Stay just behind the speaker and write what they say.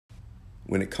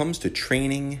When it comes to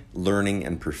training, learning,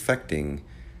 and perfecting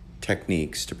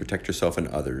techniques to protect yourself and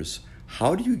others,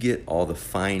 how do you get all the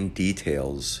fine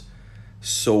details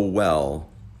so well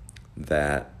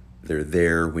that they're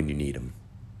there when you need them?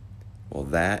 Well,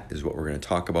 that is what we're going to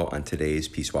talk about on today's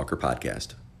Peace Walker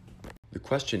podcast. The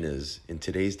question is, in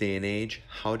today's day and age,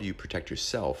 how do you protect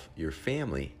yourself, your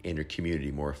family, and your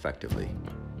community more effectively?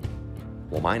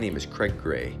 Well, my name is Craig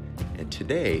Gray, and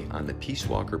today on the Peace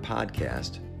Walker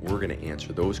podcast, we're going to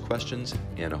answer those questions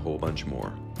and a whole bunch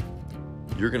more.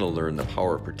 You're going to learn the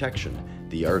power of protection,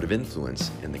 the art of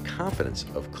influence, and the confidence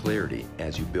of clarity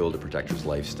as you build a protector's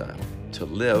lifestyle to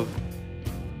live,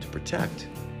 to protect,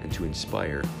 and to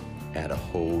inspire at a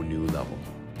whole new level.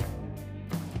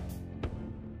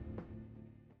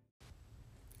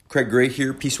 Craig Gray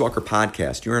here, Peace Walker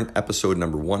Podcast. You're on episode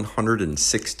number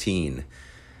 116.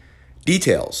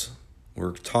 Details.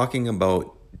 We're talking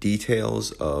about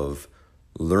details of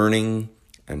learning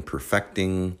and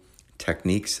perfecting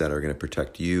techniques that are going to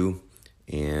protect you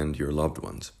and your loved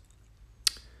ones.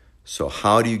 So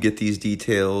how do you get these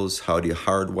details? How do you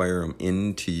hardwire them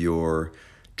into your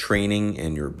training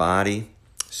and your body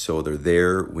so they're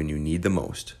there when you need them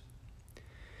most?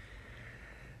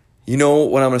 You know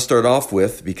what I'm going to start off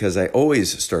with, because I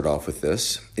always start off with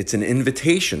this. It's an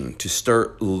invitation to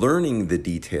start learning the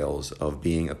details of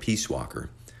being a peace walker,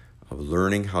 of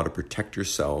learning how to protect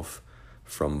yourself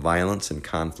from violence and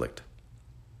conflict.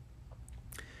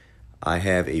 I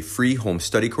have a free home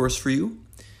study course for you.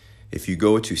 If you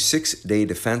go to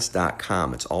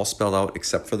 6daydefense.com, it's all spelled out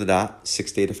except for the dot,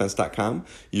 6daydefense.com,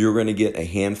 you're going to get a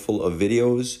handful of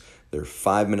videos. They're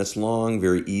 5 minutes long,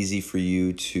 very easy for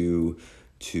you to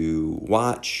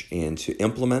watch and to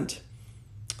implement.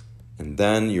 And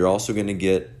then you're also going to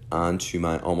get onto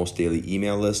my almost daily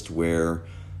email list where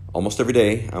almost every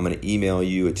day I'm going to email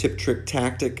you a tip, trick,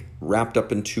 tactic wrapped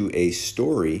up into a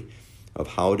story of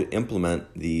how to implement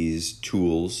these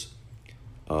tools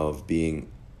of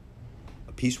being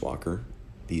a peace walker,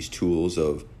 these tools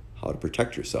of how to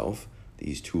protect yourself,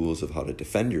 these tools of how to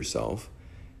defend yourself,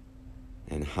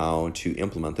 and how to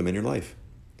implement them in your life.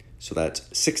 So that's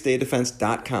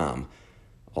 6daydefense.com,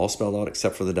 all spelled out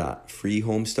except for the dot. Free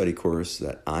home study course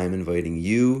that I'm inviting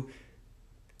you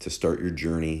to start your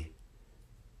journey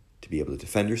to be able to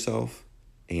defend yourself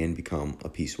and become a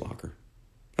peace walker.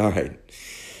 All right.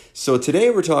 So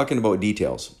today we're talking about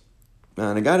details.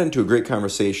 And I got into a great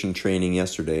conversation training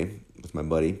yesterday with my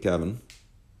buddy, Kevin.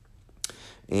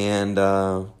 And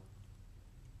I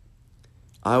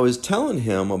was telling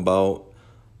him about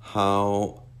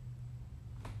how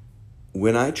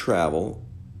when I travel,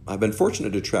 I've been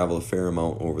fortunate to travel a fair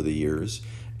amount over the years,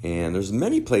 and there's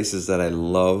many places that I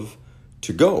love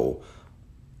to go.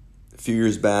 A few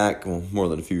years back, well, more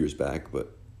than a few years back,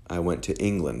 but I went to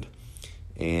England,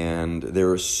 and there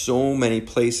were so many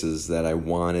places that I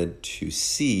wanted to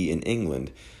see in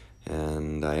England,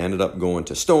 and I ended up going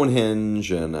to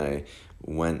Stonehenge, and I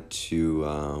went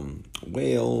to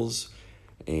Wales,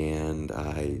 and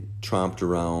I tromped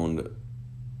around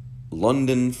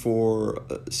London for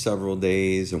several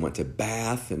days and went to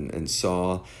Bath and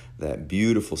saw that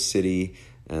beautiful city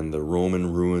and the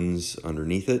Roman ruins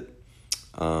underneath it.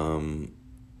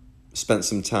 Spent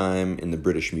some time in the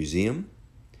British Museum.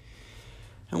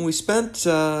 And we spent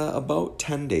about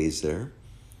 10 days there.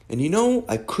 And you know,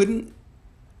 I couldn't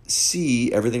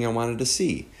see everything I wanted to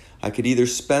see. I could either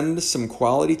spend some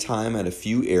quality time at a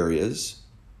few areas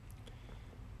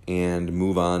and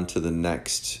move on to the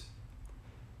next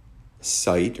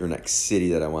site or next city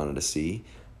that I wanted to see,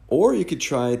 or you could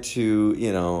try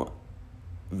to,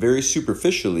 very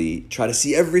superficially try to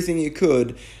see everything you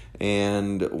could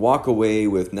and walk away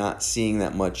with not seeing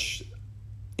that much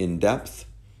in depth,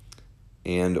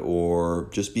 and or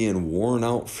just being worn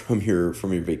out from your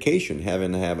vacation,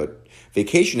 having to have a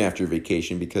vacation after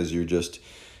vacation because you're just,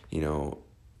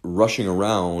 rushing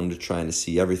around trying to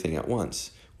see everything at once,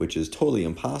 which is totally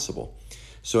impossible.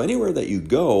 So anywhere that you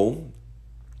go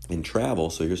in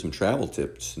travel, so here's some travel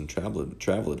tips and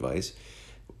travel advice.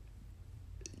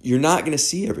 You're not going to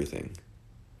see everything.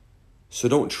 So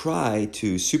don't try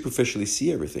to superficially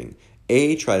see everything.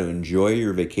 A, try to enjoy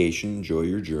your vacation, enjoy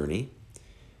your journey.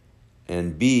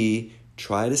 And B,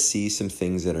 try to see some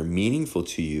things that are meaningful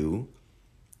to you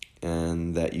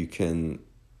and that you can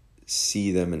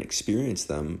see them and experience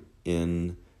them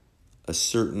in a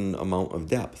certain amount of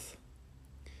depth.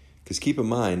 Because keep in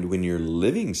mind, when you're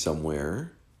living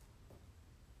somewhere,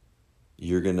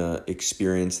 you're going to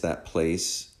experience that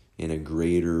place in a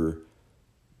greater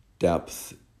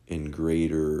depth, in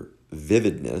greater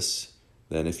vividness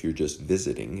than if you're just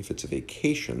visiting, if it's a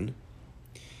vacation.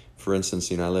 For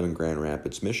instance, I live in Grand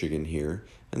Rapids, Michigan here,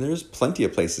 and there's plenty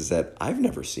of places that I've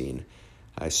never seen.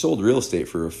 I sold real estate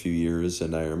for a few years,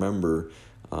 and I remember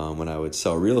when I would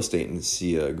sell real estate and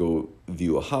go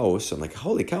view a house, I'm like,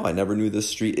 holy cow, I never knew this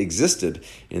street existed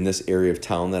in this area of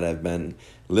town that I've been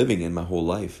living in my whole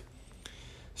life.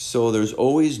 So there's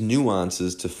always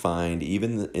nuances to find,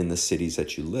 even in the cities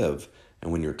that you live.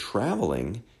 And when you're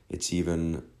traveling, it's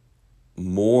even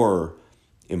more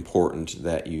important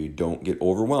that you don't get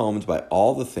overwhelmed by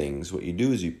all the things. What you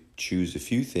do is you choose a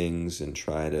few things and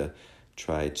try to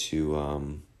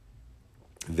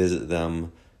visit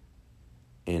them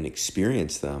and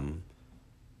experience them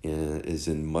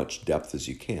in much depth as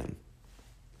you can.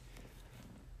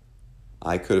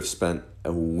 I could have spent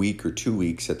a week or 2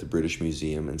 weeks at the British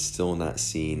Museum and still not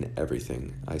seen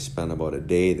everything. I spent about a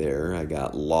day there. I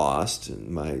got lost, and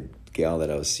my gal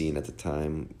that I was seeing at the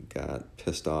time got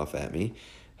pissed off at me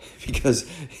because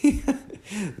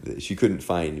she couldn't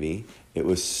find me. It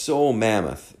was so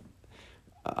mammoth.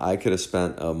 I could have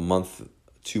spent a month,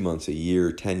 2 months, a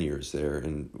year, 10 years there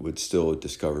and would still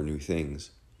discover new things.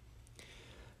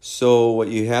 So what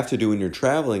you have to do when you're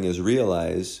traveling is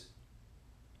realize,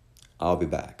 I'll be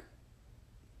back.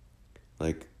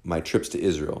 Like my trips to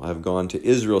Israel. I've gone to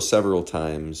Israel several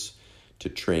times to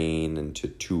train and to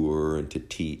tour and to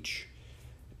teach.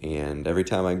 And every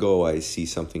time I go, I see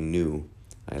something new.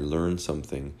 I learn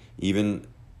something, even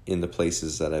in the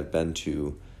places that I've been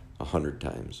to 100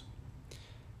 times.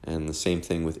 And the same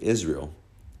thing with Israel.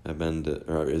 I've been to,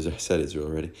 or as I said Israel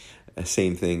already,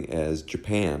 same thing as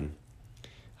Japan.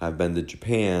 I've been to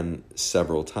Japan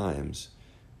several times,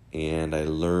 and I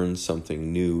learn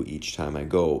something new each time I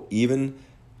go, even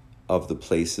of the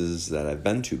places that I've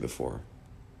been to before.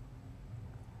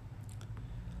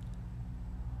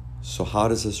 So how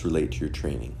does this relate to your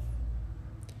training?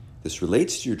 This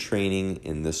relates to your training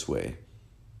in this way.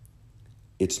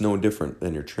 It's no different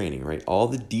than your training, right? All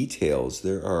the details,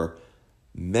 there are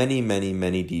many, many,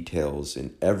 many details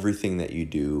in everything that you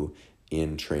do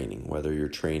in training, whether you're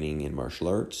training in martial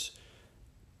arts,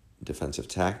 defensive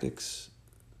tactics,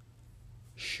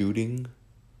 shooting,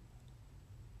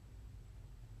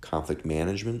 conflict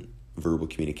management, verbal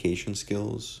communication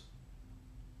skills,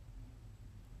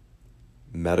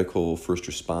 medical first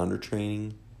responder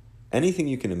training, anything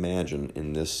you can imagine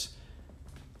in this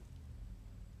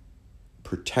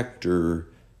protector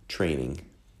training,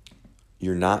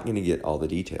 you're not going to get all the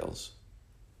details.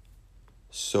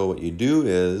 So what you do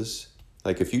is,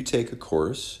 like if you take a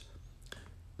course,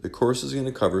 the course is going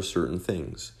to cover certain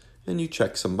things, and you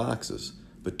check some boxes.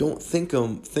 But don't think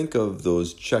of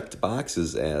those checked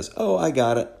boxes as, oh, I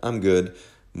got it, I'm good,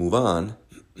 move on.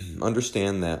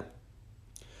 Understand that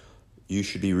you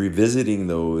should be revisiting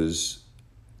those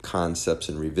concepts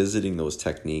and revisiting those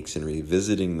techniques and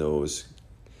revisiting those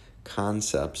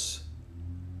concepts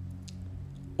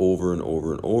over and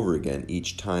over and over again,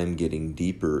 each time getting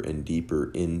deeper and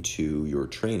deeper into your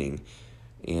training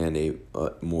and a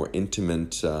more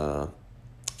intimate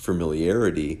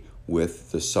familiarity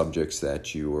with the subjects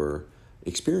that you are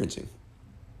experiencing.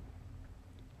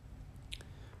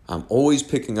 I'm always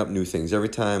picking up new things. Every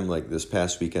time, like this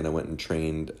past weekend, I went and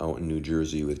trained out in New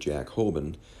Jersey with Jack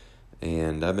Hoban,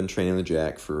 and I've been training with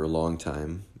Jack for a long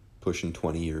time, pushing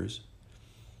 20 years.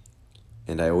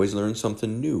 And I always learn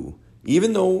something new,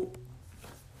 even though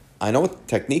I know what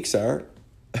techniques are,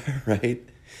 right?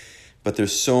 But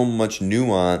there's so much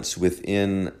nuance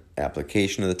within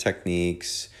application of the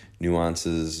techniques,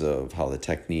 nuances of how the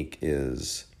technique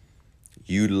is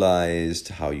utilized,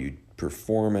 how you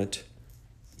perform it,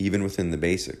 even within the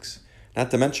basics. Not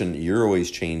to mention, you're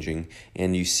always changing,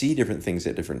 and you see different things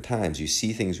at different times. You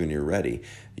see things when you're ready.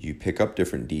 You pick up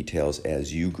different details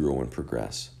as you grow and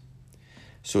progress.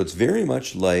 So it's very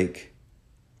much like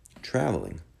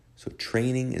traveling. So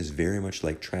training is very much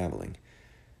like traveling.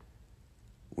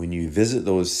 When you visit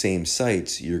those same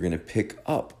sites, you're going to pick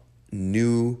up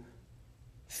new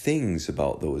things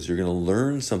about those. You're going to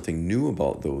learn something new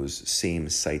about those same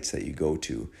sites that you go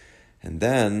to. And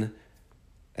then,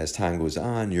 as time goes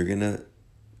on, you're going to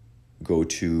go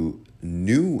to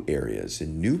new areas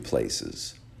and new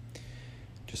places.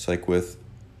 Just like with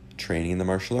training in the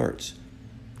martial arts.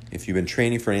 If you've been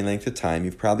training for any length of time,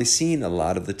 you've probably seen a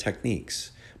lot of the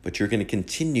techniques, but you're going to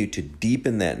continue to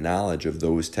deepen that knowledge of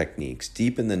those techniques,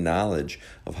 deepen the knowledge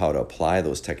of how to apply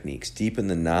those techniques, deepen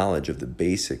the knowledge of the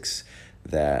basics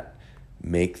that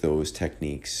make those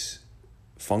techniques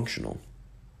functional.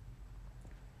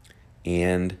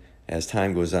 And as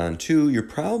time goes on too, you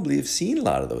probably have seen a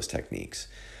lot of those techniques,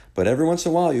 but every once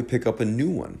in a while you pick up a new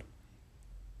one.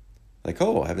 Like,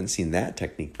 oh, I haven't seen that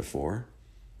technique before.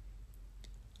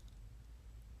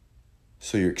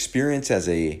 So your experience as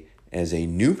a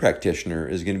new practitioner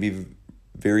is going to be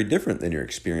very different than your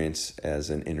experience as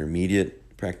an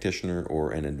intermediate practitioner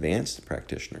or an advanced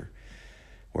practitioner,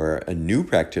 where a new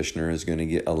practitioner is going to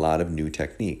get a lot of new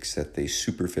techniques that they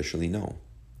superficially know,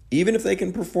 even if they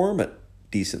can perform it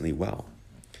decently well.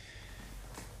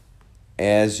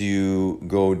 As you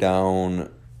go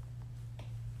down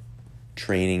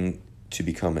training to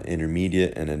become an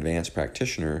intermediate and advanced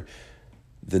practitioner,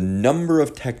 the number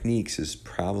of techniques is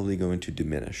probably going to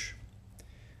diminish,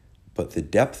 but the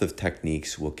depth of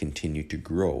techniques will continue to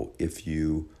grow if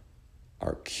you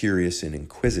are curious and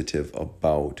inquisitive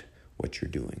about what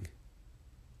you're doing.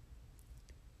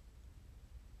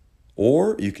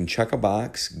 Or you can check a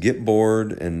box, get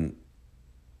bored, and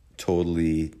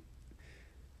totally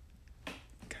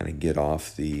kind of get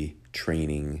off the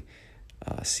training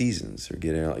seasons,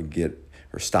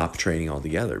 or stop training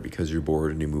altogether because you're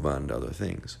bored and you move on to other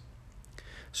things.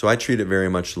 So I treat it very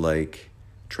much like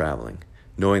traveling,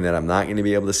 knowing that I'm not going to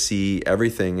be able to see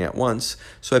everything at once.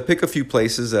 So I pick a few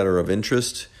places that are of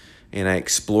interest and I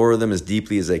explore them as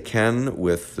deeply as I can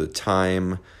with the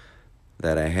time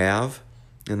that I have.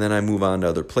 And then I move on to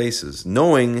other places,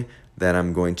 knowing that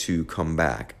I'm going to come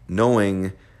back,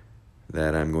 knowing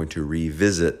that I'm going to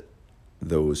revisit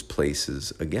those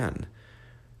places again.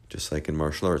 Just like in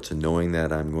martial arts, and knowing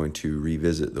that I'm going to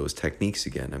revisit those techniques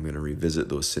again. I'm going to revisit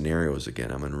those scenarios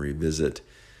again. I'm going to revisit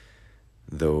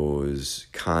those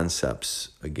concepts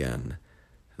again,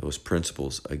 those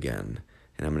principles again.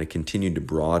 And I'm going to continue to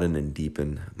broaden and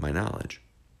deepen my knowledge.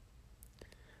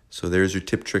 So there's your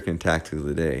tip, trick, and tactic of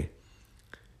the day.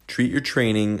 Treat your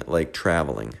training like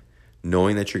traveling,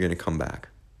 knowing that you're going to come back.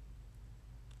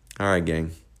 All right,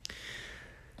 gang.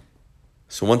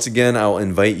 So once again, I'll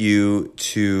invite you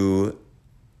to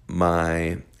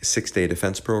my 6-day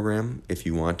defense program if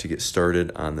you want to get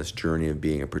started on this journey of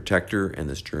being a protector and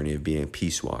this journey of being a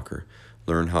peace walker.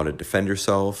 Learn how to defend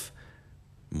yourself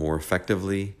more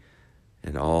effectively,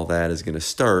 and all that is going to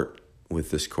start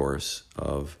with this course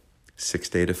of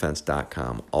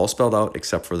 6daydefense.com, all spelled out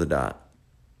except for the dot.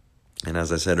 And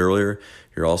as I said earlier,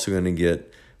 you're also going to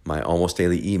get my almost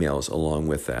daily emails along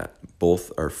with that.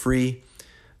 Both are free.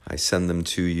 I send them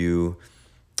to you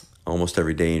almost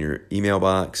every day in your email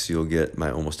box. You'll get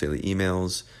my almost daily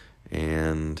emails,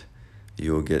 and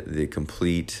you'll get the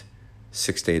complete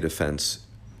 6-day defense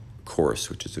course,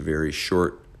 which is a very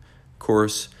short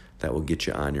course that will get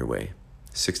you on your way.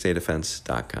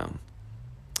 6daydefense.com.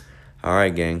 All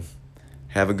right, gang.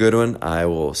 Have a good one. I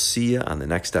will see you on the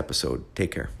next episode.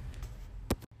 Take care.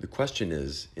 The question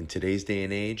is, in today's day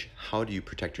and age, how do you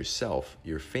protect yourself,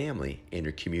 your family, and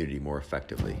your community more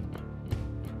effectively?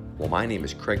 Well, my name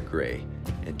is Craig Gray,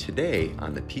 and today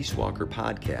on the Peace Walker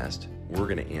podcast, we're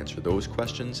going to answer those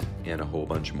questions and a whole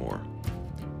bunch more.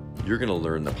 You're going to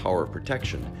learn the power of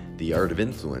protection, the art of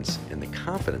influence, and the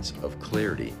confidence of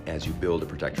clarity as you build a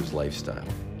protector's lifestyle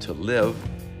to live,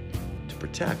 to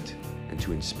protect, and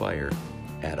to inspire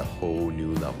at a whole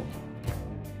new level.